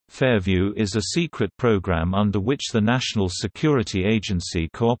Fairview is a secret program under which the National Security Agency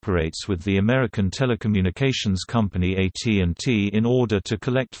cooperates with the American telecommunications company AT&T in order to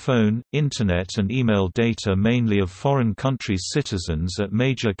collect phone, internet and email data mainly of foreign countries' citizens at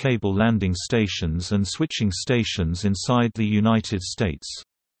major cable landing stations and switching stations inside the United States.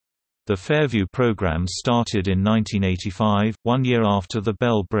 The Fairview program started in 1985, 1 year after the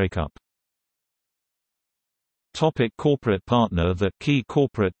Bell breakup. Corporate partner. The key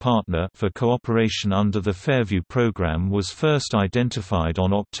corporate partner for cooperation under the Fairview program was first identified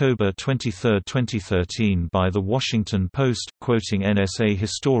on October 23, 2013 by The Washington Post, quoting NSA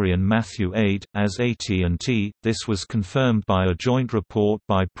historian Matthew Aid, as AT&T. This was confirmed by a joint report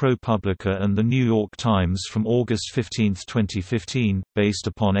by ProPublica and The New York Times from August 15, 2015, based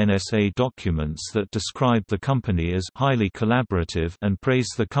upon NSA documents that describe the company as highly collaborative and praise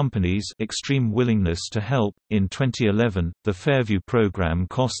the company's extreme willingness to help. In 2011, the Fairview program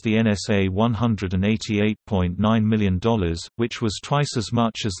cost the NSA $188.9 million, which was twice as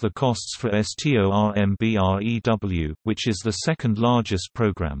much as the costs for STORMBREW, which is the second largest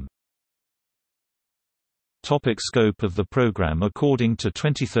program. Scope of the program. According to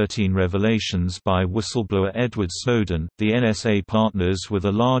 2013 revelations by whistleblower Edward Snowden, the NSA partners with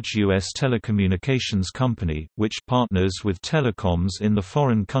a large U.S. telecommunications company, which partners with telecoms in the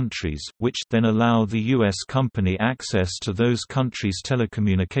foreign countries, which then allow the U.S. company access to those countries'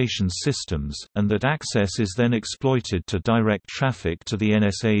 telecommunications systems, and that access is then exploited to direct traffic to the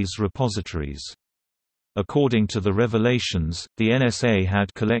NSA's repositories. According to the revelations, the NSA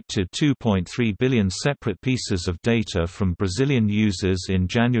had collected 2.3 billion separate pieces of data from Brazilian users in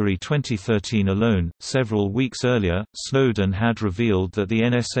January 2013 alone. Several weeks earlier, Snowden had revealed that the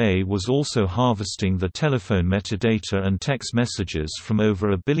NSA was also harvesting the telephone metadata and text messages from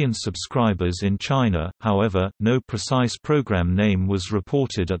over a billion subscribers in China, however, no precise program name was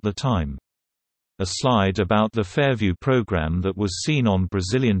reported at the time. A slide about the Fairview program that was seen on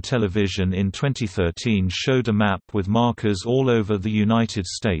Brazilian television in 2013 showed a map with markers all over the United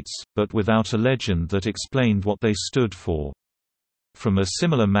States, but without a legend that explained what they stood for. From a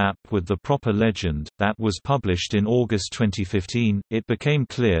similar map with the proper legend, that was published in August 2015, it became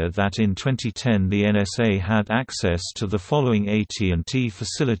clear that in 2010 the NSA had access to the following AT&T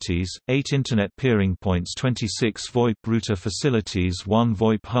facilities: 8 Internet peering points, 26 VoIP router facilities, 1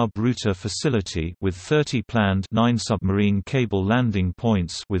 VoIP hub router facility with 30 planned, 9 submarine cable landing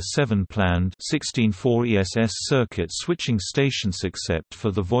points with 7 planned, 16 4ESS circuit switching stations. Except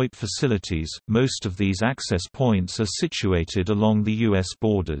for the VoIP facilities, most of these access points are situated along the U.S.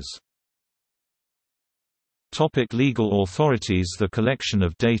 borders. Legal authorities. The collection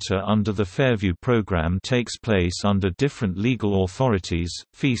of data under the Fairview program takes place under different legal authorities: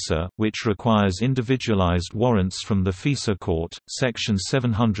 FISA, which requires individualized warrants from the FISA court, Section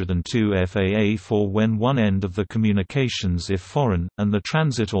 702 FAA for when one end of the communications if foreign, and the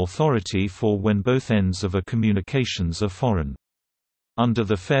Transit Authority for when both ends of a communications are foreign. Under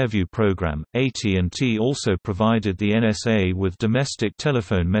the Fairview program, AT&T also provided the NSA with domestic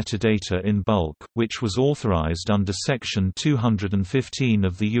telephone metadata in bulk, which was authorized under Section 215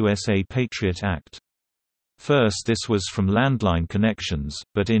 of the USA Patriot Act. First this was from landline connections,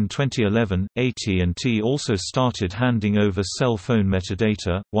 but in 2011, AT&T also started handing over cell phone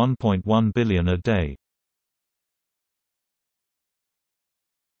metadata, 1.1 billion a day.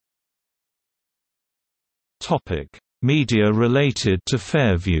 Media related to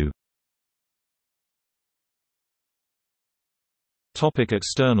Fairview.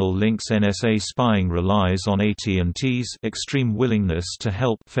 External links. NSA spying relies on AT&T's extreme willingness to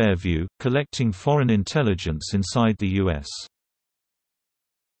help Fairview, collecting foreign intelligence inside the U.S.